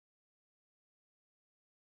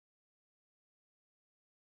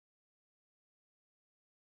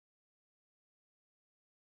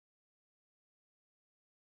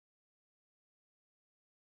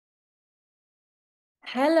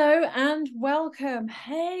Hello and welcome.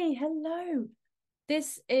 Hey, hello.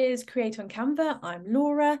 This is Create on Canva. I'm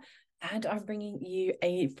Laura and I'm bringing you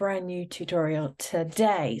a brand new tutorial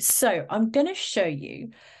today. So I'm going to show you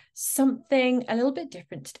something a little bit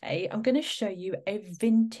different today. I'm going to show you a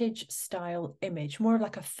vintage style image, more of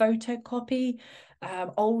like a photocopy,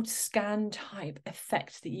 old scan type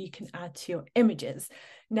effect that you can add to your images.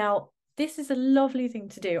 Now, this is a lovely thing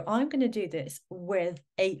to do. I'm going to do this with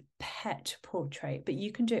a pet portrait, but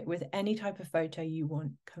you can do it with any type of photo you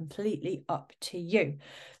want, completely up to you.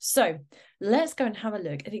 So let's go and have a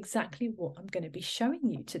look at exactly what I'm going to be showing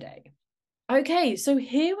you today. Okay, so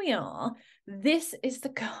here we are. This is the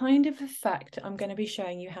kind of effect I'm going to be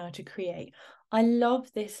showing you how to create. I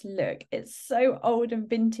love this look. It's so old and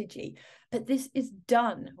vintagey, but this is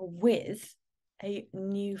done with a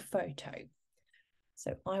new photo.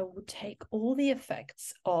 So I will take all the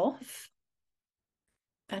effects off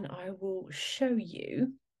and I will show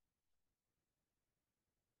you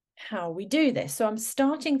how we do this. So I'm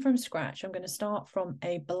starting from scratch. I'm going to start from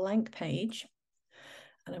a blank page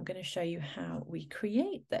and I'm going to show you how we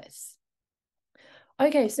create this.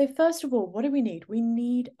 Okay, so first of all, what do we need? We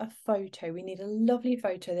need a photo. We need a lovely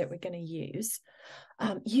photo that we're going to use.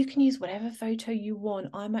 You can use whatever photo you want.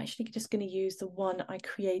 I'm actually just going to use the one I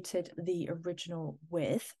created the original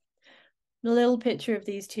with. A little picture of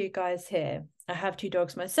these two guys here. I have two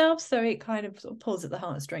dogs myself, so it kind of sort of pulls at the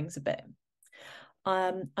heartstrings a bit.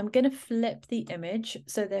 I'm going to flip the image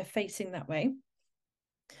so they're facing that way.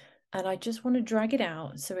 And I just want to drag it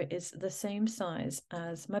out so it is the same size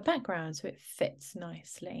as my background, so it fits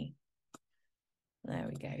nicely. There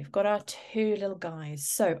we go. We've got our two little guys.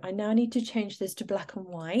 So I now need to change this to black and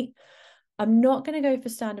white. I'm not going to go for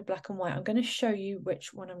standard black and white. I'm going to show you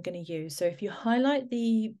which one I'm going to use. So if you highlight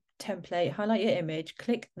the template, highlight your image,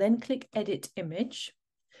 then click edit image,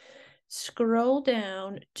 scroll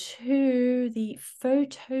down to the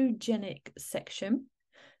photogenic section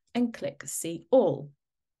and click see all.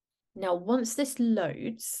 Now, once this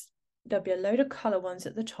loads, there'll be a load of color ones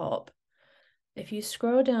at the top. If you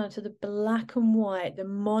scroll down to the black and white, the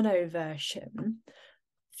mono version,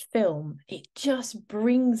 film, it just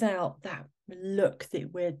brings out that look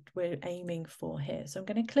that we're aiming for here. So I'm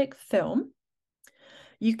going to click film.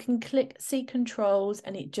 You can click see controls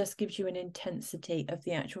and it just gives you an intensity of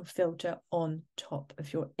the actual filter on top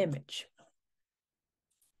of your image.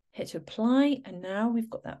 Hit apply and now we've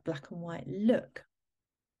got that black and white look.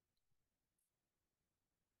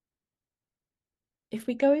 If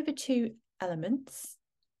we go over to elements,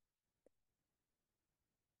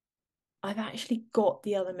 I've actually got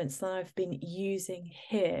the elements that I've been using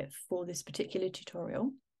here for this particular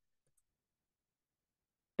tutorial,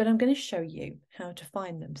 but I'm going to show you how to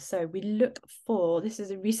find them. So we look for, this is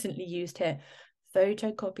a recently used here,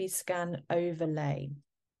 photocopy scan overlay.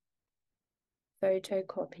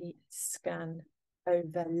 Photocopy scan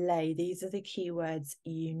overlay. These are the keywords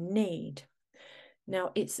you need.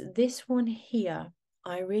 Now it's this one here.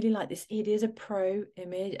 I really like this. It is a pro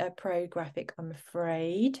image, a pro graphic, I'm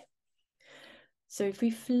afraid. So if we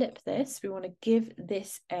flip this, we want to give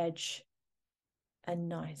this edge a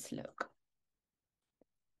nice look.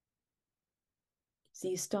 So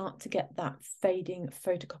you start to get that fading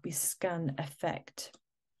photocopy scan effect.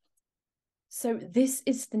 So this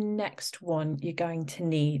is the next one you're going to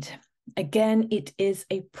need. Again, it is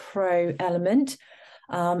a pro element.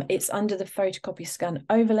 It's under the photocopy scan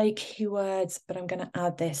overlay keywords, but I'm going to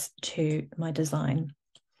add this to my design.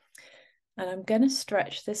 And I'm going to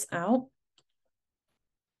stretch this out.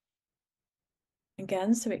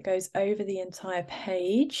 Again, so it goes over the entire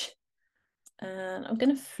page. And I'm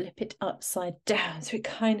going to flip it upside down so it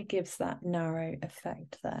kind of gives that narrow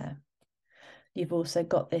effect there. You've also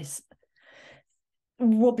got this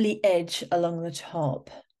wobbly edge along the top.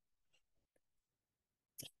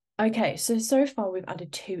 Okay, so far we've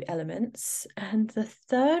added two elements, and the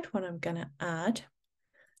third one I'm going to add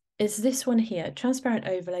is this one here, transparent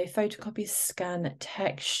overlay, photocopy scan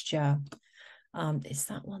texture. It's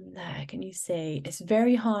that one there. Can you see? It's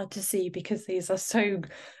very hard to see because these are so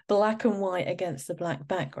black and white against the black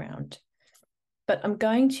background. But I'm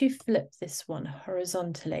going to flip this one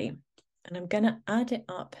horizontally and I'm going to add it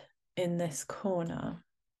up in this corner.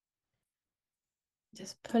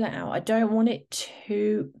 Just pull it out. I don't want it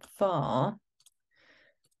too far.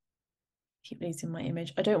 Keep losing my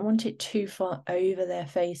image. I don't want it too far over their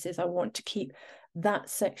faces. I want to keep that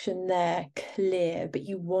section there clear, but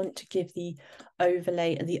you want to give the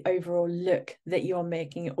overlay and the overall look that you're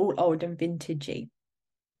making it all old and vintagey.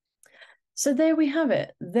 So there we have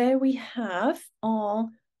it. There we have our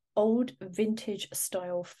old vintage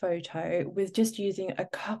style photo with just using a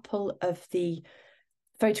couple of the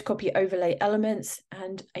photocopy overlay elements,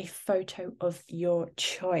 and a photo of your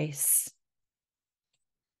choice.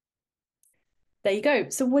 There you go.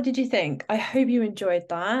 So what did you think? I hope you enjoyed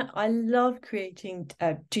that. I love creating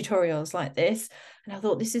tutorials like this. And I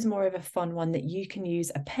thought this is more of a fun one that you can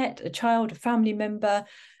use a pet, a child, a family member,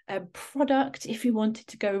 a product if you wanted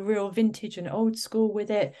to go real vintage and old school with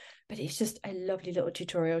it. But it's just a lovely little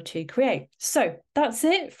tutorial to create. So that's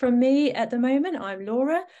it from me at the moment. I'm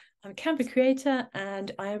Laura. I'm a Canva creator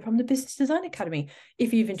and I am from the Business Design Academy.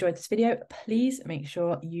 If you've enjoyed this video, please make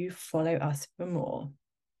sure you follow us for more.